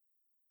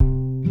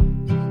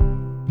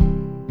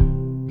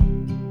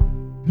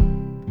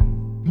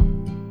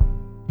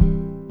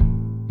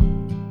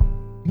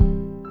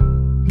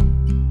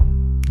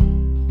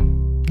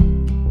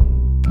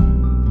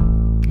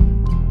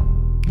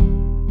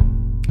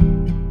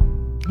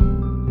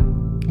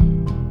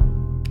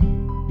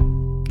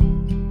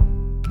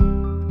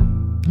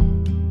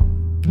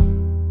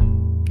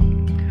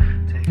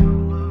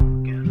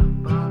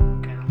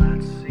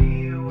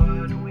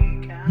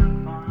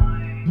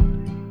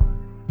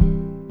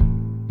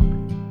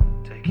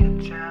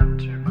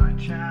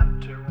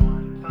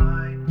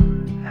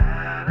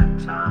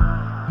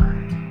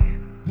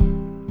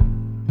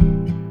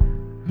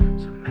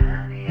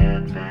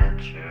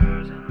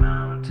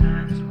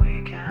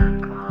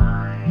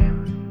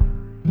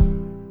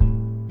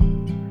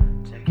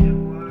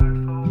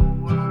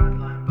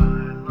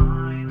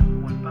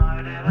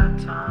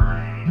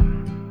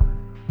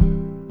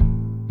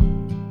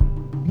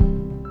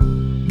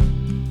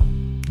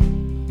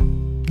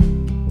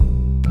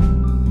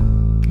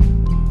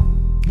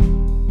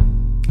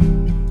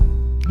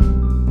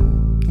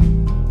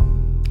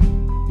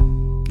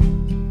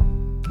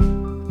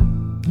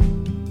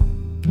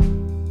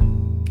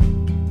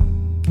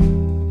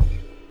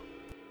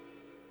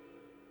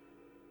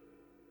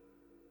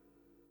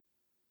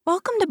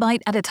Welcome to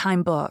Bite at a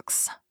Time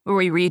Books, where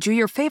we read you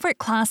your favorite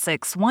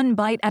classics one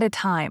bite at a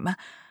time.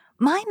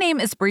 My name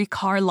is Brie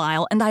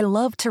Carlisle, and I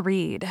love to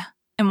read,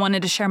 and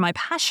wanted to share my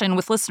passion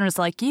with listeners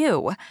like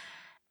you.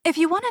 If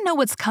you want to know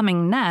what's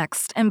coming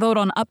next and vote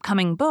on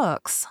upcoming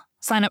books,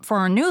 sign up for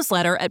our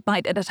newsletter at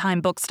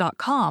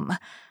biteatatimebooks.com.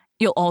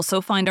 You'll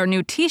also find our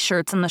new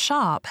t-shirts in the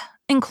shop,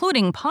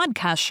 including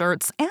podcast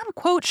shirts and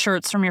quote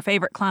shirts from your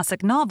favorite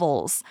classic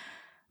novels.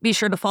 Be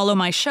sure to follow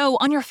my show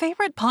on your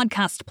favorite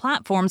podcast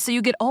platform so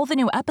you get all the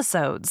new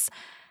episodes.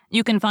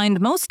 You can find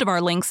most of our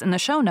links in the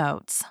show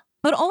notes,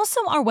 but also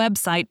our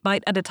website,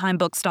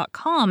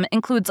 biteatatimebooks.com,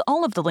 includes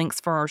all of the links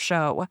for our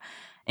show,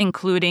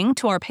 including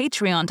to our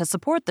Patreon to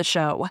support the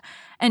show,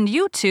 and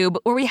YouTube,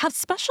 where we have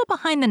special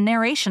behind the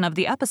narration of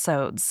the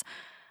episodes.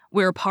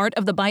 We're part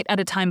of the Bite at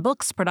a Time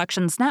Books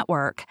Productions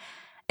Network.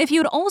 If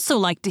you'd also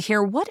like to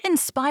hear what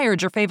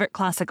inspired your favorite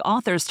classic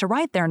authors to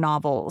write their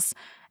novels,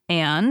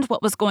 and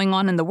what was going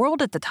on in the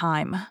world at the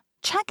time,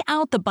 check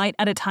out the Bite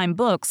at a Time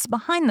Books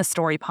Behind the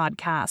Story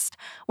podcast,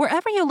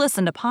 wherever you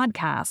listen to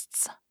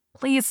podcasts.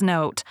 Please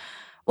note,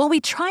 while we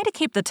try to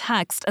keep the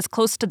text as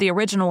close to the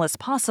original as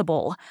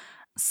possible,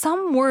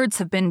 some words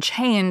have been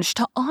changed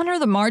to honor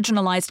the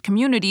marginalized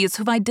communities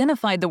who've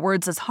identified the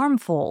words as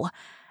harmful,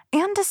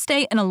 and to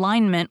stay in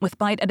alignment with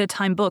Bite at a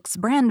Time Books'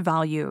 brand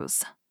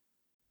values.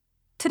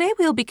 Today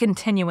we'll be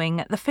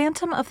continuing The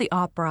Phantom of the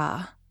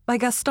Opera by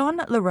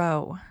Gaston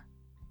Leroux.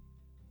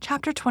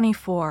 Chapter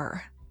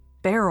 24.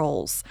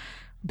 Barrels.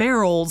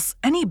 Barrels.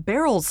 Any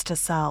barrels to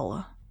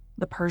sell.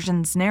 The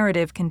Persian's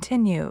narrative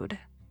continued.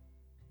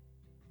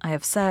 I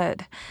have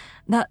said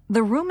that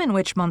the room in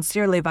which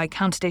Monsieur le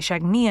Viscount de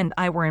Chagny and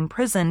I were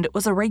imprisoned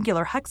was a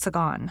regular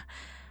hexagon,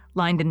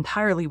 lined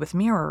entirely with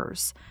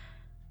mirrors.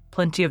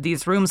 Plenty of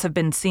these rooms have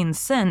been seen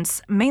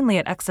since, mainly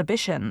at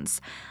exhibitions.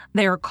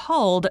 They are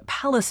called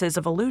Palaces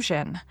of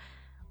Illusion,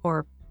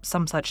 or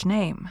some such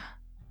name.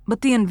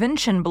 But the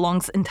invention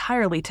belongs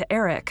entirely to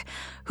Eric,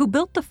 who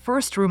built the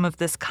first room of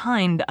this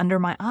kind under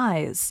my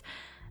eyes,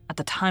 at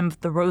the time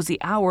of the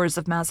rosy hours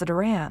of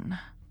Mazarin.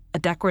 A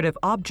decorative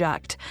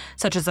object,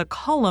 such as a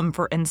column,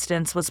 for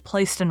instance, was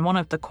placed in one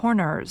of the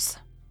corners,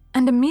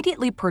 and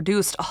immediately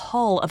produced a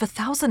hall of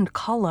 1,000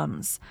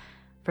 columns.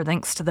 For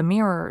thanks to the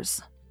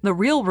mirrors, the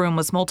real room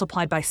was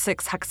multiplied by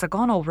 6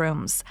 hexagonal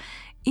rooms,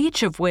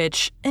 each of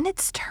which, in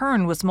its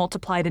turn, was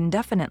multiplied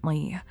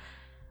indefinitely.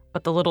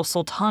 But the little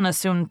sultana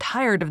soon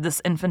tired of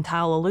this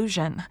infantile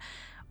illusion,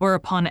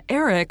 whereupon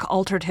Eric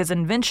altered his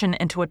invention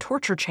into a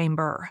torture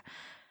chamber.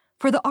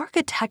 For the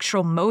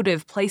architectural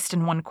motive placed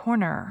in one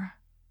corner,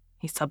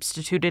 he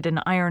substituted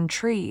an iron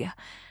tree.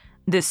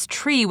 This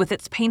tree, with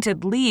its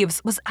painted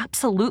leaves, was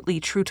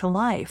absolutely true to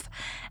life,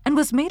 and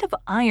was made of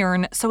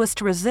iron so as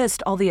to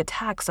resist all the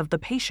attacks of the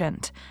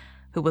patient,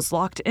 who was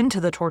locked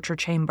into the torture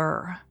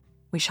chamber.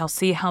 We shall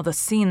see how the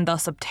scene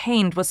thus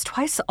obtained was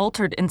twice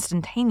altered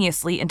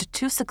instantaneously into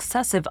 2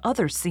 successive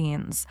other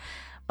scenes,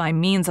 by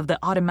means of the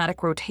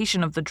automatic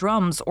rotation of the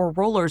drums or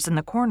rollers in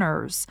the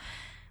corners.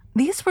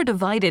 These were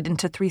divided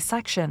into 3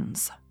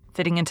 sections,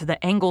 fitting into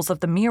the angles of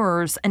the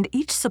mirrors and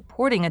each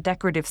supporting a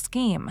decorative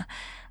scheme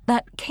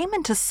that came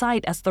into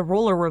sight as the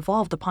roller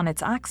revolved upon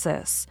its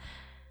axis.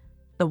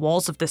 The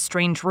walls of this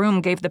strange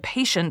room gave the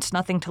patient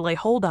nothing to lay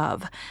hold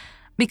of,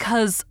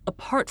 because,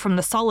 apart from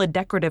the solid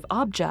decorative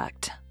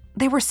object,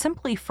 they were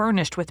simply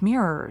furnished with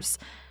mirrors,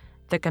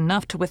 thick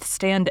enough to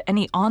withstand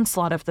any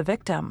onslaught of the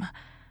victim,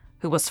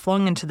 who was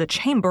flung into the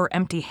chamber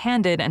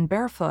empty-handed and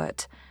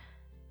barefoot.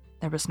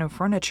 There was no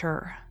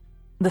furniture.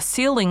 The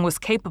ceiling was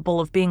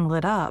capable of being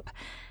lit up.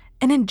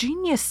 An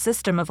ingenious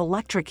system of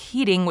electric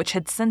heating, which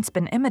had since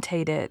been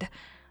imitated,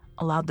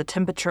 allowed the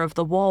temperature of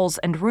the walls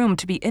and room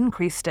to be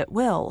increased at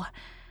will.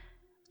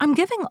 I'm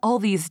giving all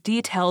these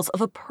details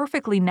of a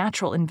perfectly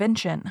natural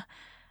invention,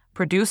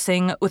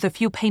 producing, with a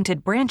few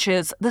painted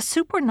branches, the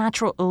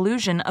supernatural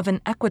illusion of an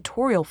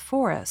equatorial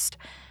forest,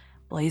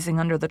 blazing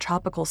under the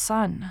tropical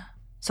sun,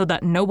 so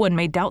that no one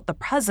may doubt the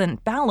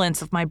present balance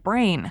of my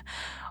brain,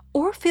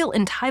 or feel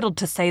entitled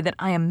to say that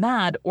I am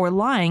mad or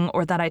lying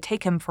or that I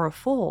take him for a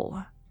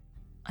fool.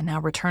 I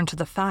now return to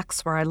the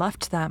facts where I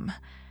left them.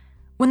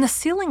 When the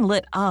ceiling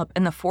lit up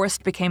and the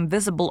forest became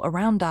visible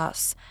around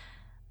us,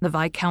 the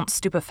Viscount's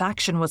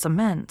stupefaction was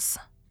immense.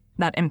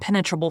 That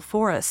impenetrable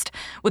forest,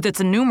 with its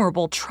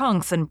innumerable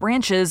trunks and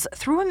branches,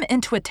 threw him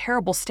into a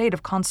terrible state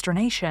of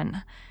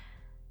consternation.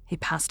 He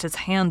passed his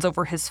hands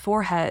over his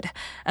forehead,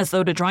 as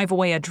though to drive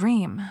away a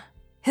dream.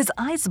 His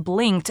eyes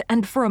blinked,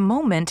 and for a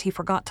moment he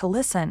forgot to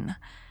listen.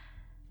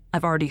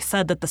 I've already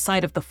said that the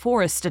sight of the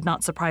forest did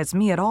not surprise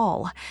me at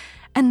all,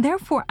 and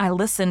therefore I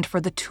listened for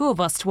the 2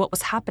 of us to what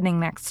was happening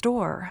next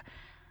door.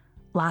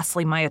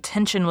 Lastly, my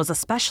attention was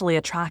especially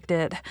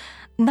attracted,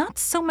 not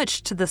so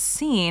much to the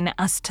scene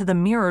as to the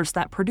mirrors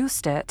that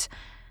produced it.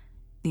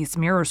 These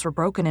mirrors were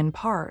broken in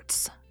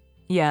parts.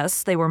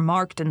 Yes, they were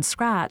marked and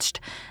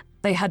scratched.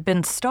 They had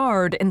been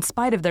starred in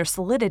spite of their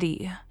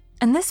solidity,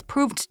 and this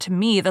proved to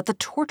me that the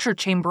torture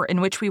chamber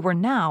in which we were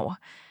now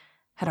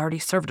had already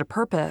served a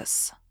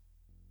purpose.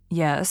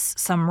 Yes,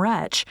 some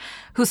wretch,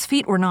 whose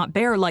feet were not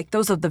bare like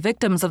those of the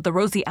victims of the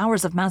rosy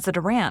hours of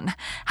Mazarin,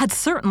 had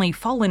certainly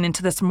fallen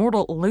into this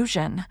mortal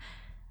illusion,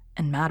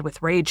 and mad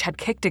with rage had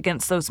kicked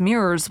against those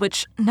mirrors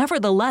which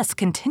nevertheless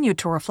continued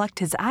to reflect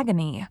his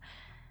agony.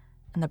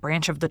 And the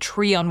branch of the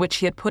tree on which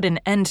he had put an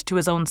end to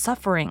his own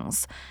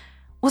sufferings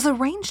was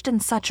arranged in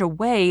such a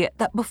way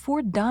that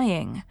before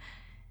dying,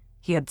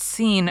 he had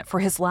seen for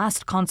his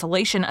last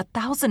consolation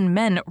 1,000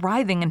 men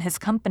writhing in his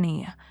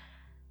company.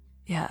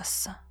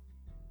 Yes,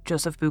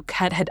 Joseph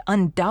Buquet had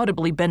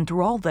undoubtedly been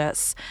through all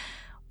this.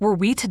 Were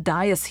we to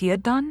die as he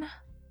had done?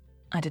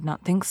 I did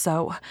not think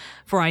so,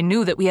 for I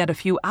knew that we had a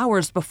few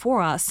hours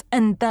before us,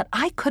 and that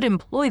I could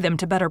employ them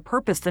to better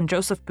purpose than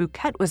Joseph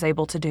Buquet was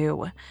able to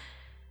do.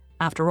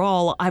 After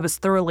all, I was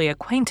thoroughly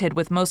acquainted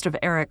with most of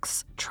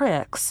Eric's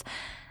tricks,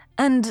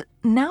 and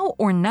now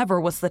or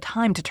never was the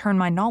time to turn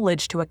my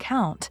knowledge to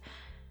account.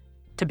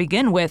 To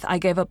begin with, I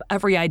gave up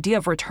every idea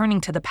of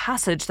returning to the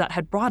passage that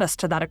had brought us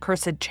to that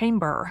accursed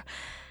chamber.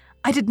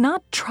 I did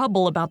not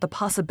trouble about the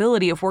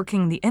possibility of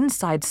working the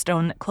inside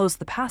stone that closed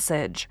the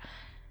passage.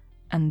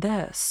 And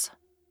this,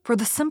 for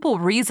the simple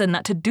reason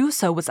that to do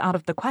so was out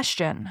of the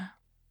question.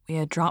 We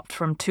had dropped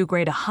from too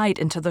great a height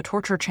into the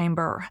torture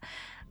chamber.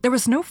 There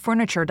was no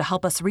furniture to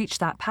help us reach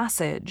that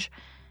passage,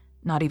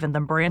 not even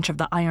the branch of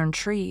the iron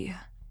tree.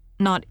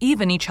 Not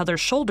even each other's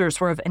shoulders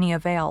were of any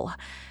avail.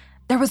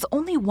 There was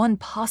only one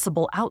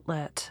possible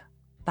outlet,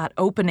 that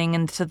opening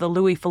into the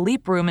Louis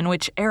Philippe room in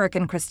which Eric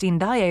and Christine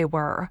Daae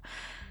were.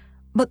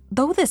 But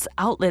though this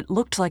outlet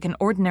looked like an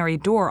ordinary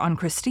door on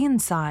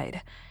Christine's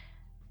side,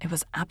 it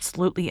was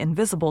absolutely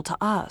invisible to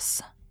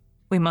us.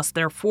 We must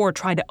therefore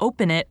try to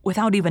open it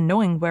without even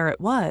knowing where it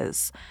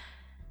was.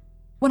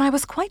 When I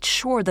was quite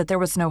sure that there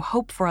was no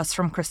hope for us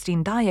from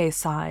Christine Daae's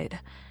side,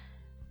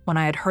 when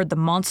I had heard the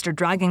monster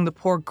dragging the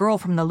poor girl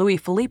from the Louis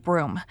Philippe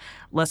room,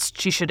 lest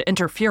she should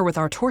interfere with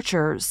our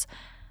tortures,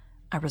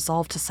 I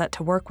resolved to set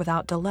to work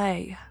without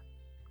delay.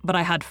 But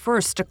I had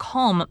first to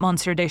calm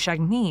Monsieur de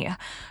Chagny,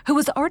 who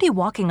was already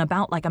walking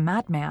about like a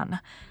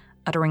madman,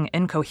 uttering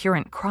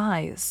incoherent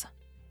cries.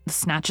 The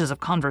snatches of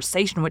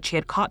conversation which he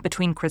had caught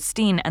between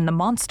Christine and the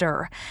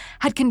monster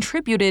had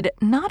contributed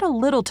not a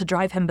little to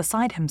drive him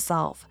beside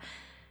himself.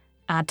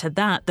 Add to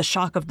that the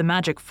shock of the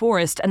magic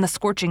forest and the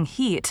scorching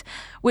heat,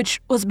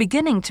 which was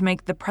beginning to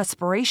make the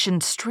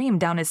perspiration stream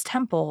down his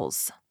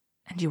temples,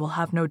 and you will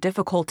have no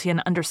difficulty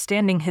in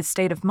understanding his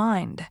state of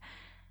mind.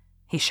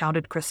 He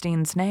shouted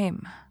Christine's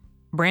name,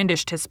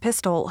 brandished his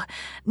pistol,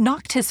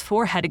 knocked his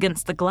forehead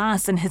against the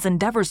glass in his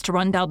endeavors to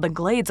run down the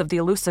glades of the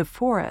elusive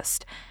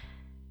forest.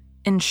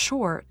 In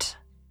short,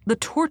 the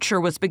torture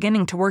was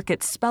beginning to work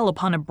its spell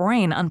upon a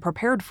brain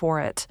unprepared for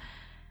it.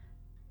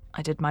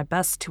 I did my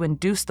best to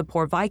induce the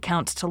poor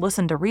Viscount to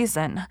listen to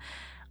reason.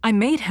 I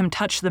made him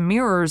touch the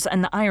mirrors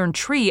and the iron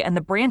tree and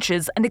the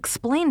branches and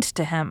explained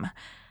to him,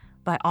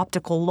 by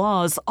optical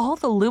laws, all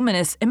the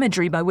luminous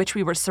imagery by which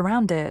we were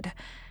surrounded,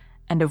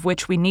 and of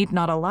which we need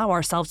not allow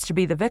ourselves to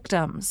be the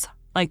victims,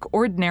 like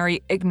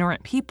ordinary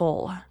ignorant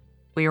people.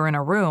 We are in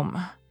a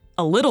room.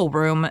 A little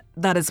room,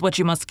 that is what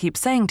you must keep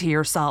saying to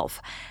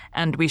yourself,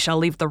 and we shall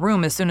leave the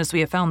room as soon as we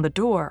have found the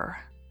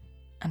door.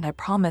 And I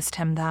promised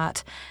him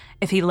that,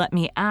 if he let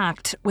me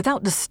act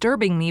without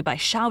disturbing me by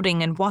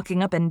shouting and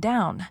walking up and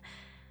down,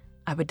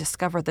 I would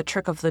discover the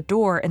trick of the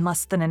door in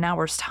less than an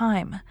hour's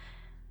time.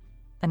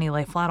 Then he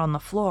lay flat on the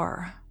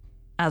floor,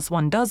 as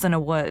one does in a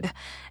wood,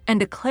 and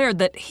declared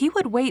that he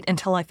would wait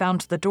until I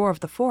found the door of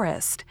the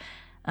forest,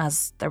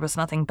 as there was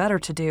nothing better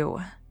to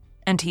do.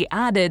 And he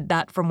added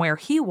that from where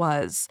he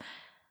was,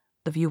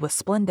 the view was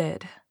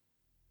splendid.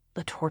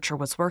 The torture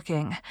was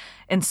working,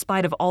 in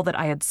spite of all that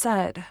I had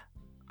said.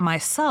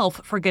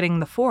 Myself, forgetting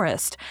the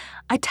forest,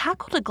 I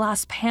tackled a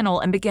glass panel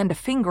and began to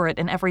finger it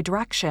in every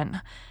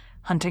direction,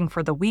 hunting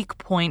for the weak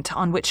point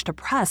on which to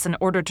press in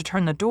order to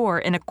turn the door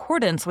in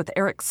accordance with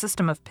Eric's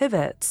system of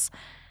pivots.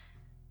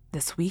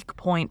 This weak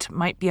point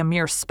might be a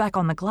mere speck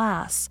on the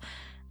glass,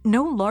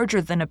 no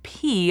larger than a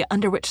pea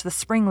under which the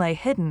spring lay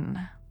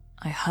hidden.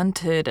 I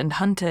hunted and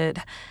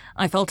hunted.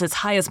 I felt as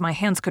high as my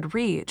hands could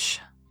reach.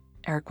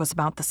 Eric was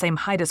about the same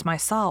height as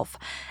myself,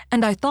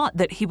 and I thought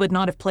that he would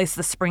not have placed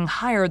the spring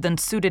higher than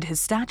suited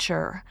his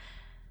stature.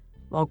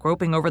 While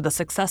groping over the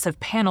successive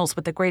panels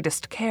with the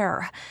greatest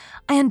care,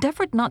 I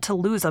endeavored not to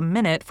lose a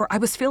minute, for I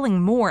was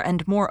feeling more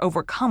and more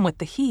overcome with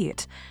the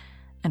heat,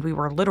 and we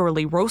were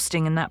literally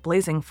roasting in that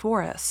blazing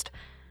forest.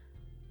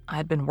 I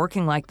had been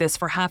working like this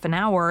for half an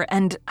hour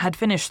and had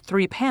finished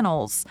 3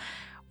 panels,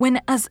 when,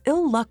 as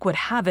ill luck would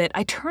have it,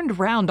 I turned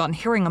round on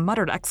hearing a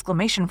muttered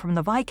exclamation from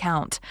the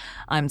Viscount.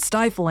 "I'm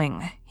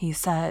stifling," he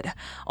said.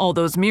 "All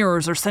those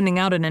mirrors are sending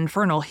out an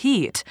infernal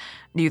heat.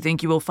 Do you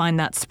think you will find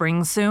that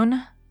spring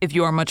soon? If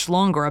you are much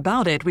longer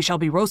about it, we shall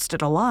be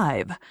roasted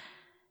alive."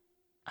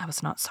 I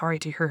was not sorry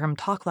to hear him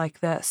talk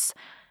like this.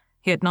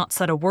 He had not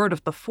said a word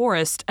of the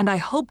forest, and I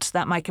hoped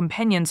that my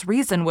companion's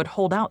reason would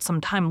hold out some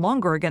time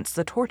longer against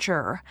the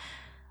torture.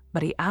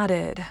 But he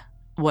added,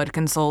 What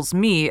consoles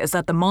me is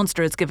that the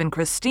monster has given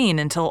Christine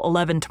until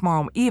 11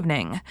 tomorrow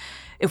evening.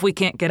 If we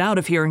can't get out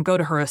of here and go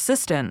to her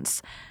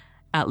assistance,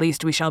 at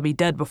least we shall be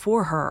dead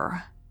before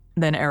her.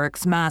 Then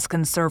Eric's mask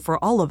can serve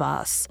for all of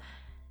us."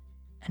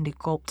 And he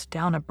gulped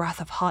down a breath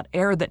of hot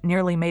air that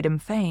nearly made him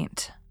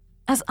faint.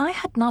 As I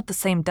had not the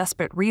same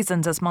desperate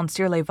reasons as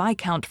Monsieur le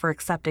Viscount for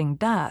accepting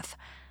death,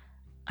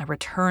 I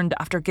returned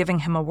after giving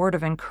him a word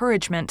of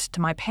encouragement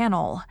to my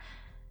panel.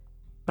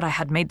 But I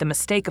had made the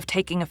mistake of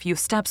taking a few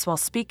steps while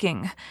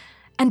speaking,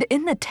 and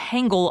in the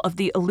tangle of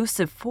the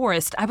elusive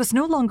forest, I was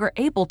no longer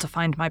able to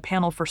find my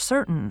panel for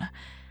certain.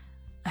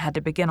 I had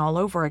to begin all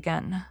over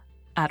again,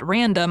 at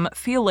random,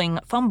 feeling,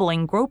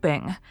 fumbling,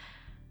 groping.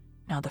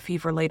 Now the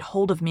fever laid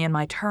hold of me in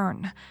my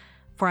turn,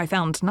 for I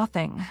found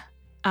nothing,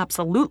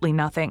 absolutely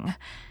nothing.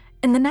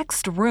 In the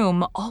next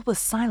room, all was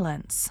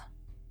silence.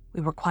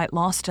 We were quite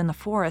lost in the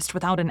forest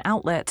without an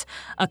outlet,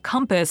 a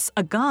compass,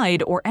 a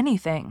guide, or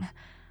anything.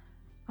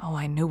 Oh,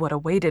 I knew what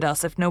awaited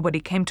us if nobody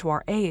came to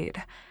our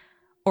aid,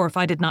 or if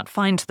I did not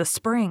find the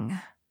spring.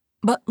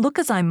 But look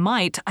as I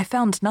might, I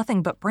found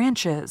nothing but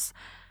branches,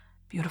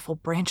 beautiful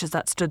branches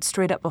that stood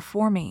straight up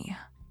before me,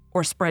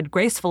 or spread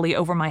gracefully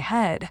over my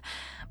head,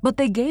 but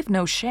they gave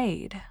no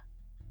shade.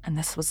 And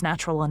this was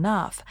natural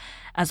enough,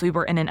 as we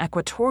were in an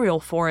equatorial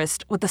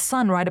forest with the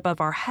sun right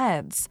above our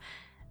heads,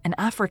 an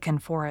African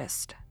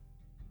forest.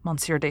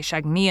 Monsieur de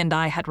Chagny and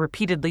I had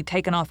repeatedly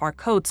taken off our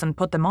coats and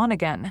put them on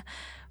again,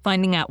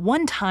 finding at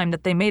one time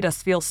that they made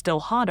us feel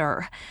still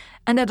hotter,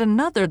 and at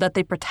another that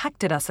they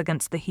protected us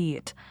against the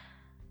heat.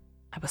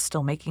 I was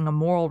still making a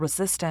moral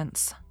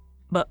resistance,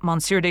 but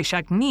Monsieur de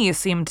Chagny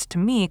seemed to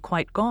me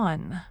quite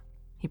gone.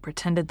 He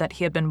pretended that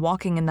he had been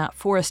walking in that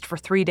forest for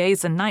 3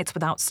 days and nights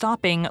without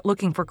stopping,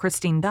 looking for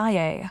Christine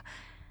Daae.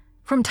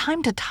 From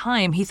time to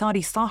time, he thought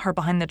he saw her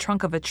behind the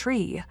trunk of a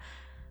tree,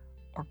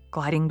 or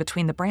gliding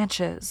between the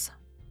branches,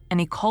 and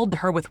he called to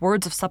her with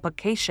words of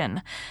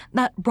supplication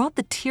that brought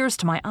the tears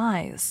to my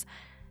eyes.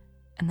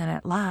 And then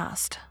at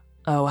last,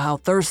 "Oh, how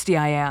thirsty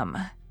I am,"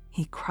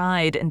 he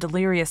cried in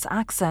delirious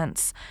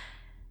accents.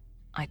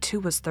 I too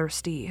was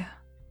thirsty.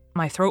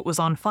 My throat was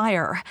on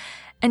fire,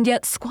 and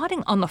yet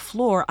squatting on the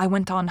floor, I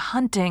went on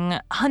hunting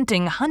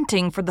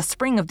for the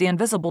spring of the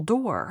invisible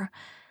door,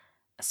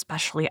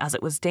 especially as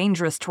it was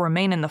dangerous to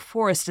remain in the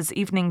forest as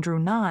evening drew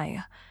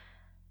nigh.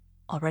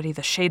 Already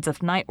the shades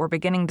of night were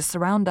beginning to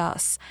surround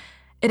us.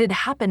 It had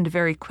happened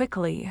very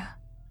quickly.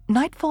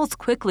 Night falls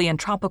quickly in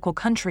tropical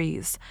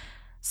countries,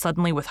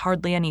 suddenly with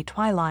hardly any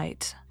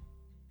twilight.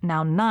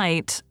 Now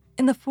night,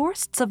 in the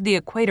forests of the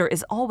equator,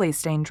 is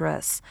always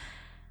dangerous,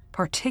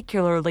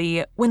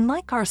 particularly when,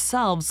 like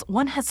ourselves,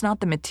 one has not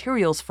the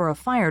materials for a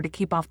fire to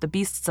keep off the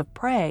beasts of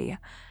prey.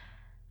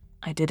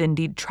 I did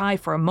indeed try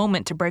for a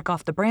moment to break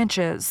off the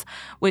branches,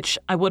 which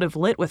I would have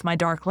lit with my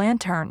dark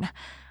lantern,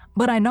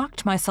 but I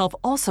knocked myself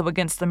also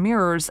against the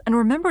mirrors and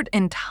remembered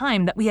in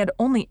time that we had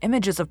only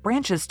images of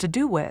branches to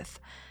do with.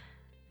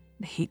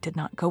 The heat did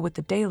not go with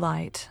the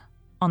daylight.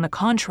 On the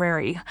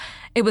contrary,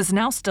 it was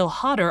now still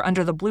hotter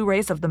under the blue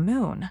rays of the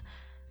moon.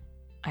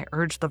 I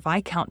urged the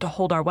Viscount to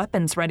hold our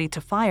weapons ready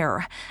to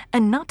fire,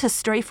 and not to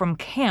stray from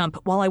camp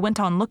while I went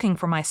on looking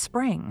for my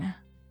spring.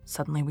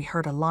 Suddenly we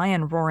heard a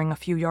lion roaring a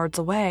few yards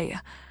away.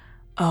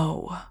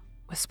 "Oh,"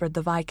 whispered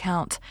the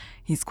Viscount,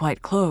 "he's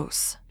quite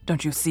close.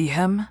 Don't you see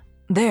him?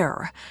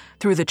 There,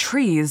 through the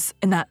trees,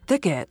 in that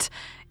thicket.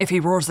 If he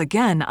roars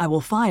again, I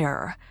will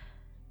fire."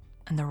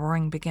 And the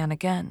roaring began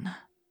again,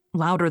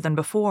 louder than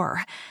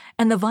before,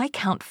 and the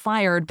Viscount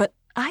fired, but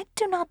I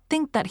do not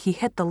think that he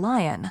hit the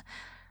lion.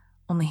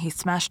 Only he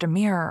smashed a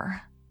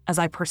mirror, as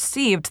I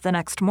perceived the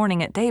next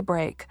morning at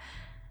daybreak.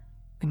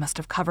 We must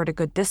have covered a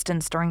good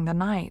distance during the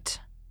night,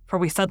 for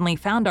we suddenly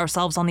found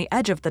ourselves on the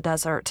edge of the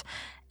desert,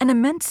 an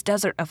immense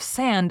desert of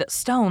sand,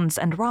 stones,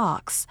 and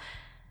rocks.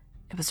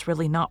 It was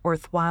really not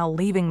worthwhile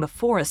leaving the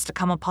forest to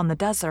come upon the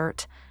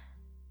desert.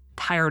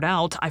 Tired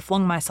out, I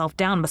flung myself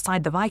down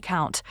beside the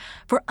Viscount,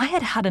 for I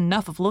had had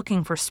enough of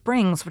looking for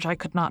springs which I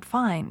could not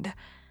find.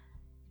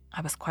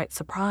 I was quite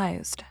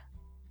surprised,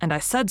 and I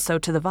said so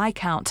to the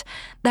Viscount,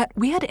 that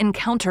we had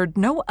encountered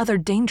no other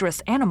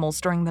dangerous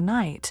animals during the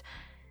night.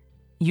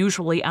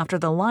 Usually after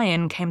the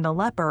lion came the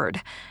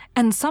leopard,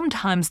 and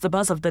sometimes the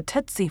buzz of the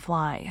tsetse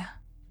fly.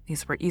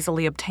 These were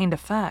easily obtained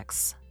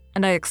effects,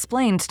 and I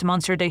explained to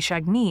Monsieur de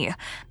Chagny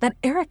that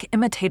Eric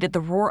imitated the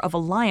roar of a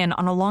lion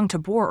on a long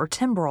tabor or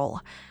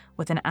timbrel,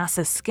 with an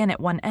ass's skin at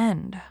one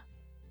end.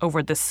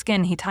 Over this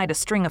skin he tied a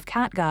string of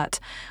catgut,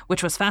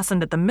 which was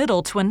fastened at the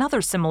middle to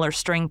another similar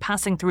string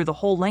passing through the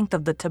whole length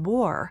of the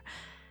tabor.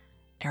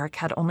 Eric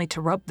had only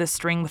to rub this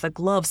string with a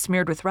glove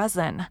smeared with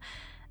resin,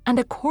 and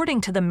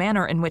according to the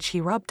manner in which he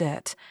rubbed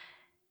it,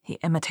 he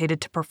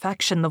imitated to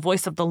perfection the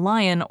voice of the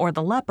lion or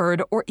the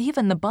leopard or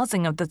even the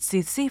buzzing of the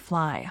tsetse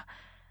fly.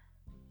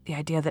 The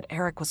idea that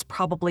Eric was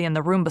probably in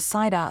the room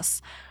beside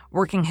us,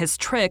 working his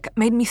trick,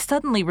 made me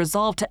suddenly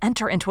resolve to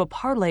enter into a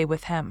parley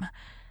with him,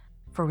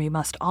 for we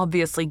must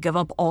obviously give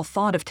up all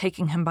thought of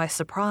taking him by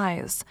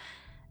surprise,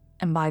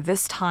 and by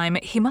this time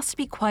he must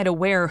be quite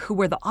aware who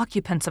were the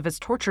occupants of his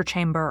torture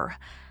chamber.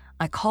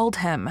 I called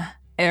him.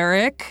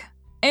 "Eric?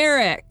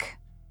 Eric!"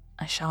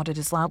 I shouted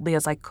as loudly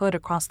as I could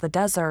across the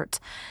desert,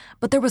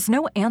 but there was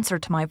no answer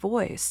to my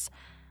voice.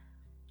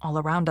 All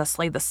around us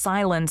lay the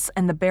silence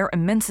and the bare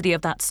immensity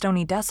of that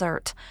stony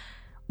desert.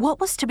 What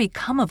was to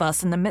become of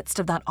us in the midst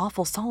of that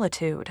awful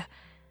solitude?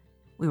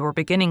 We were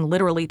beginning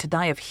literally to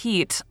die of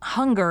heat,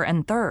 hunger,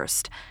 and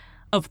thirst.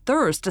 Of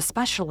thirst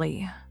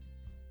especially.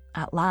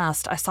 At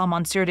last, I saw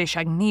Monsieur de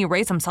Chagny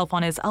raise himself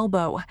on his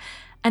elbow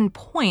and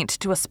point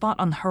to a spot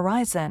on the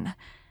horizon.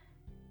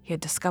 He had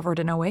discovered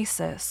an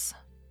oasis.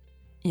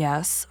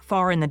 Yes,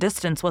 far in the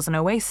distance was an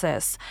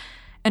oasis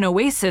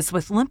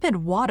with limpid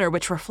water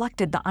which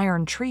reflected the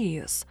iron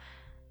trees.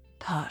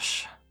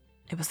 Tush,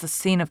 it was the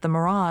scene of the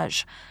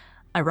mirage.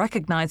 I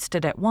recognized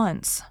it at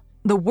once.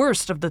 The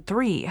worst of the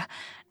three.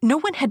 No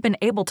one had been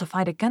able to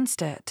fight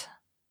against it.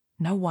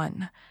 No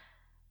one.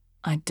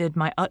 I did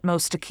my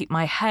utmost to keep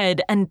my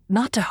head and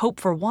not to hope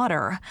for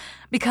water,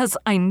 because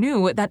I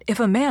knew that if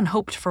a man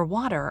hoped for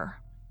water,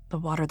 the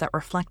water that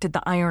reflected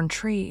the iron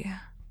tree,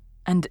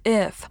 and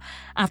if,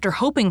 after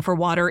hoping for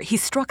water, he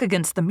struck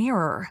against the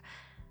mirror,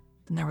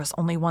 then there was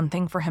only one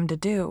thing for him to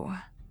do,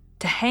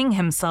 to hang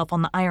himself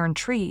on the iron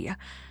tree.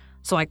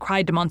 So I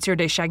cried to Monsieur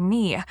de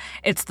Chagny,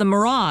 "It's the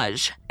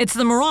mirage! It's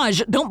the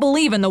mirage! Don't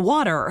believe in the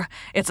water!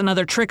 It's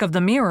another trick of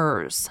the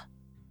mirrors!"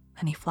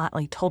 And he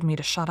flatly told me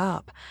to shut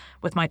up,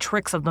 with my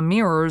tricks of the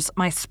mirrors,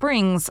 my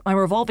springs, my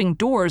revolving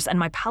doors, and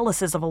my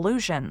palaces of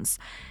illusions.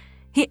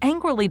 He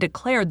angrily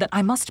declared that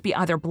I must be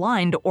either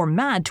blind or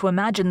mad to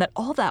imagine that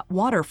all that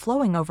water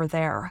flowing over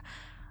there,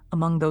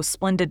 among those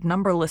splendid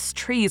numberless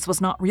trees,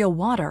 was not real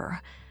water,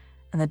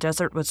 and the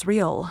desert was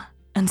real,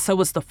 and so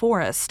was the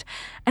forest,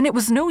 and it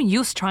was no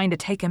use trying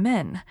to take him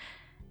in.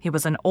 He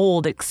was an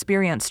old,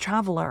 experienced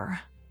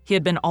traveler. He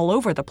had been all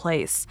over the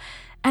place,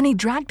 and he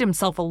dragged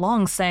himself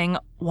along saying,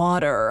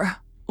 "Water,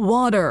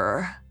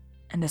 water,"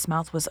 and his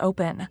mouth was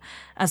open,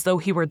 as though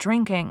he were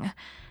drinking,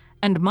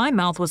 and my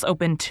mouth was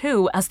open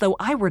too, as though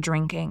I were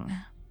drinking.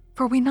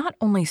 For we not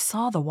only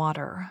saw the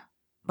water,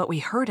 but we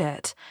heard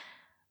it.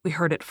 We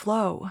heard it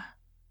flow.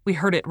 We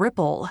heard it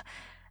ripple.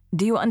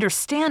 Do you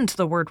understand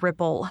the word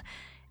ripple?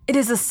 It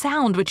is a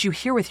sound which you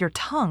hear with your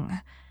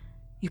tongue.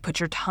 You put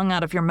your tongue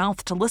out of your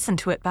mouth to listen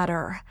to it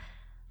better.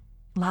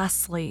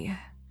 Lastly,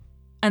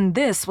 and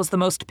this was the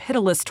most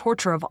pitiless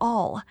torture of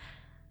all,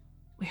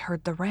 we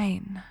heard the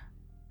rain.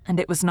 And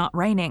it was not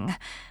raining.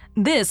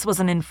 This was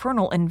an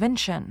infernal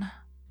invention.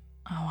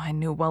 Oh, I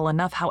knew well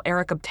enough how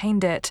Eric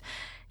obtained it.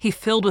 He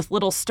filled with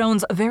little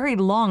stones a very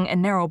long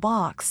and narrow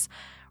box,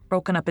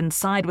 broken up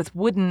inside with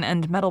wooden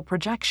and metal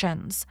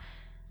projections.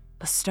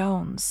 The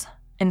stones,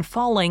 in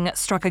falling,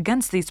 struck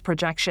against these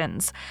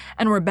projections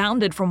and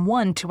rebounded from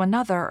one to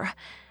another,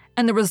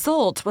 and the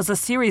result was a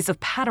series of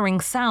pattering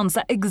sounds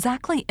that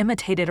exactly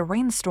imitated a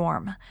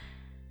rainstorm.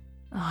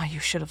 Ah, you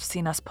should have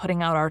seen us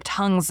putting out our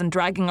tongues and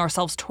dragging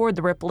ourselves toward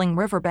the rippling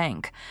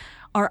riverbank.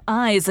 Our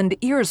eyes and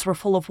ears were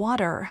full of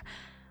water,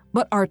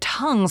 but our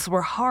tongues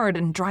were hard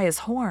and dry as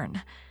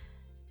horn.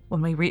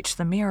 When we reached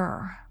the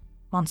mirror,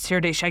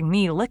 Monsieur de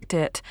Chagny licked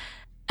it,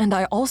 and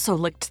I also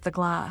licked the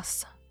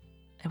glass.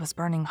 It was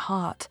burning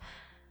hot.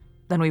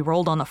 Then we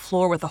rolled on the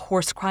floor with a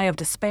hoarse cry of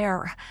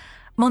despair.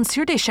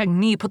 Monsieur de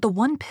Chagny put the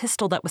one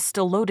pistol that was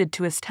still loaded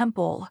to his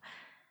temple,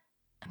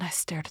 and I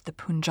stared at the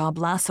Punjab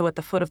lasso at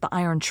the foot of the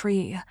iron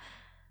tree.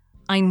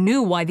 I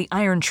knew why the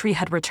iron tree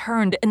had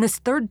returned in this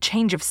third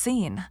change of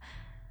scene.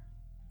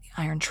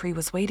 The iron tree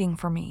was waiting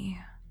for me.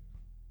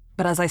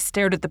 But as I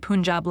stared at the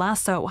Punjab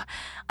lasso,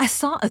 I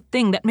saw a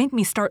thing that made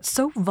me start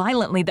so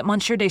violently that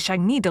Monsieur de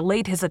Chagny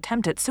delayed his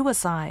attempt at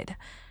suicide.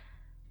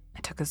 I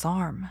took his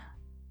arm,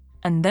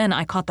 and then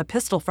I caught the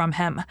pistol from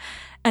him,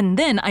 and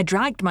then I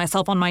dragged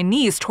myself on my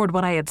knees toward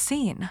what I had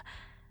seen.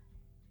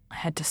 I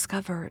had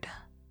discovered,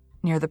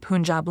 near the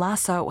Punjab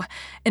lasso,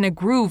 in a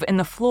groove in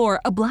the floor,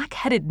 a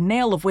black-headed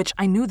nail of which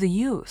I knew the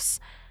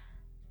use.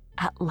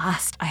 At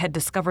last I had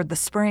discovered the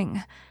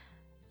spring.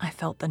 I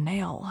felt the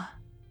nail.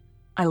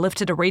 I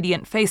lifted a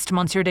radiant face to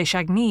Monsieur de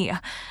Chagny.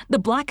 The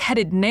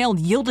black-headed nail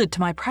yielded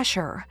to my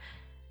pressure.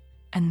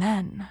 And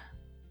then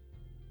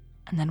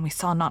we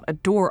saw not a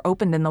door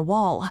opened in the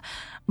wall,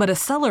 but a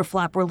cellar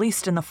flap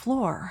released in the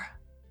floor.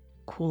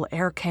 Cool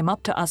air came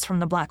up to us from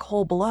the black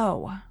hole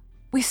below.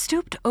 We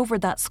stooped over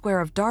that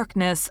square of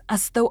darkness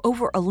as though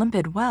over a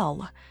limpid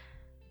well.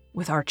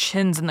 With our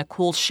chins in the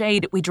cool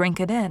shade, we drank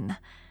it in,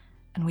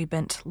 and we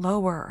bent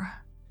lower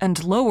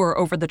and lower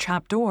over the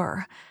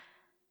trapdoor.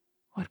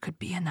 What could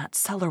be in that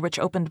cellar which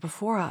opened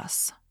before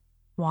us?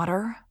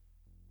 Water?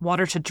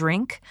 Water to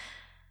drink?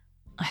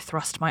 I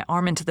thrust my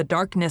arm into the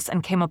darkness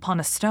and came upon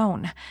a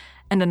stone,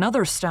 and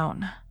another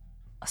stone.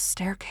 A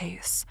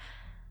staircase.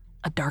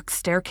 A dark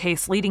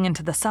staircase leading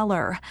into the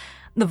cellar.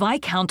 The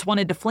Viscount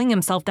wanted to fling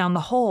himself down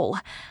the hole,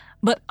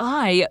 but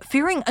I,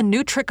 fearing a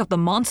new trick of the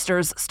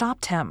monsters,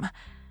 stopped him,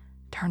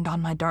 turned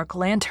on my dark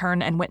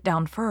lantern, and went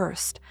down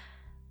first.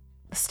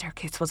 The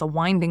staircase was a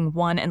winding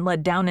one and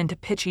led down into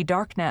pitchy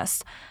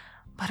darkness.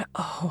 But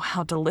oh,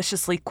 how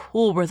deliciously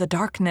cool were the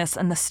darkness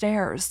and the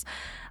stairs.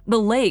 The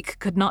lake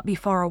could not be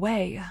far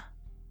away.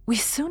 We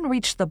soon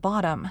reached the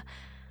bottom.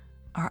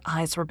 Our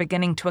eyes were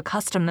beginning to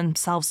accustom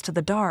themselves to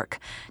the dark,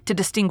 to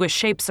distinguish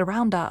shapes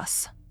around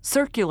us,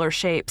 circular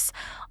shapes,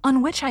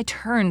 on which I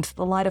turned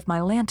the light of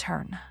my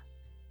lantern.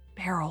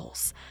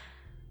 Barrels.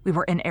 We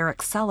were in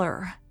Eric's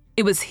cellar.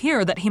 It was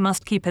here that he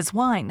must keep his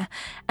wine,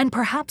 and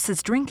perhaps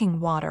his drinking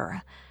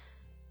water.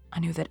 I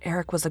knew that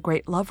Eric was a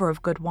great lover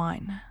of good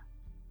wine.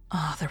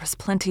 Oh, there was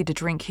plenty to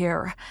drink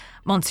here.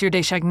 Monsieur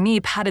de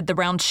Chagny patted the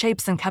round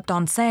shapes and kept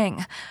on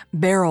saying,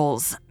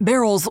 "Barrels,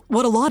 barrels,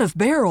 what a lot of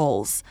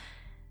barrels!"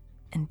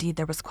 Indeed,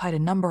 there was quite a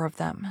number of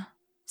them,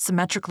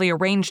 symmetrically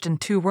arranged in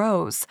 2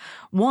 rows,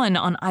 one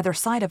on either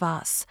side of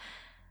us.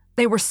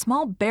 They were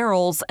small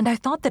barrels, and I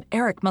thought that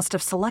Eric must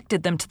have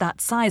selected them to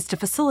that size to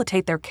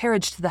facilitate their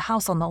carriage to the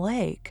house on the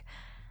lake.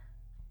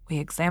 We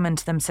examined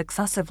them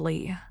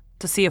successively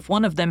to see if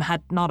one of them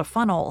had not a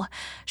funnel,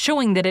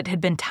 showing that it had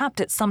been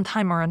tapped at some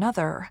time or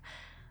another.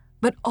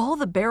 But all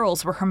the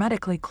barrels were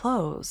hermetically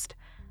closed.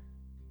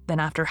 Then,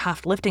 after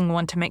half lifting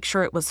one to make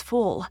sure it was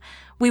full,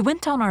 we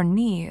went on our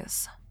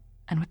knees,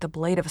 and with the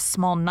blade of a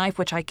small knife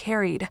which I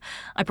carried,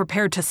 I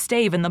prepared to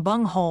stave in the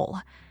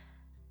bunghole.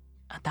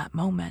 At that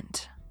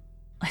moment,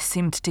 I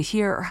seemed to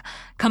hear,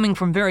 coming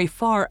from very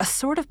far, a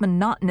sort of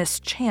monotonous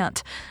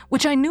chant,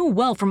 which I knew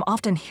well from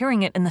often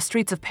hearing it in the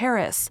streets of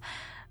Paris.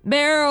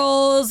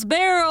 "Barrels,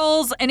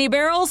 barrels, any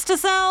barrels to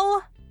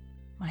sell?"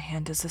 My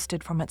hand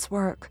desisted from its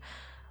work.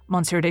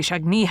 Monsieur de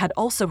Chagny had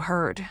also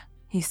heard.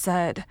 He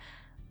said,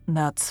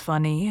 "That's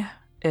funny.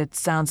 It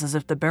sounds as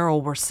if the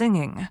barrel were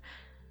singing."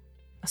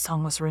 The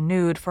song was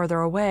renewed further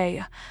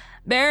away.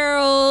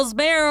 "Barrels,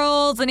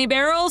 barrels, any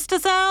barrels to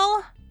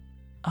sell?"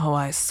 "Oh,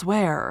 I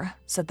swear,"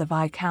 said the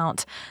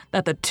Viscount,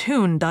 "that the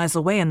tune dies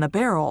away in the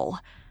barrel."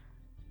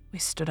 We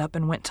stood up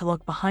and went to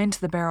look behind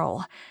the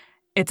barrel.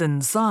 "It's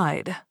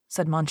inside,"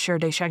 said Monsieur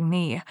de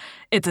Chagny.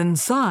 "It's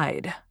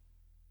inside."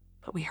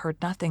 But we heard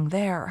nothing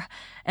there,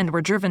 and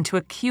were driven to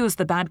accuse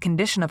the bad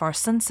condition of our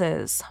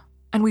senses,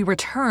 and we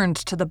returned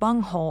to the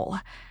bunghole.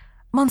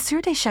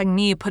 Monsieur de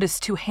Chagny put his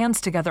 2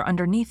 hands together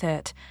underneath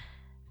it,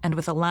 and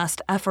with a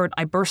last effort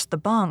I burst the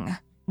bung.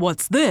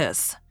 "What's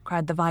this?"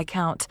 cried the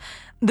Viscount.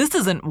 "This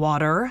isn't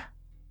water."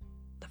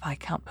 The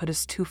Viscount put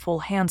his 2 full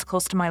hands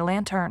close to my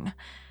lantern.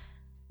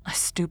 I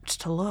stooped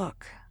to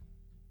look,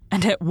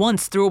 and at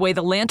once threw away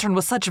the lantern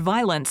with such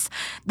violence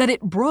that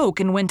it broke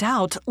and went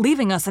out,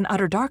 leaving us in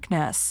utter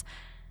darkness.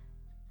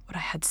 What I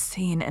had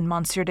seen in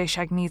Monsieur de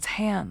Chagny's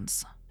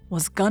hands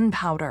was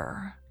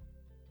gunpowder.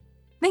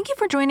 Thank you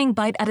for joining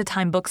Bite at a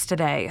Time Books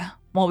today,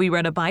 while we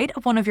read a bite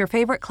of one of your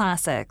favorite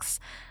classics.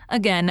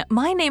 Again,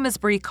 my name is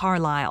Brie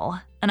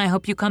Carlisle, and I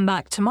hope you come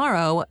back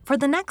tomorrow for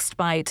the next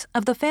bite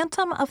of The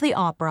Phantom of the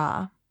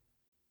Opera.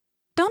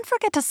 Don't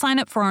forget to sign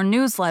up for our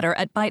newsletter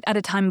at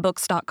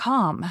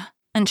biteatatimebooks.com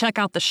and check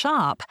out the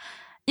shop.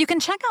 You can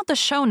check out the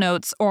show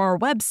notes or our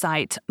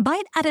website,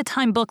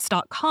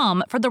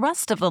 biteatatimebooks.com, for the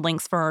rest of the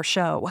links for our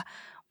show.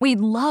 We'd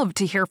love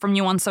to hear from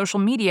you on social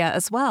media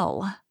as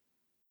well.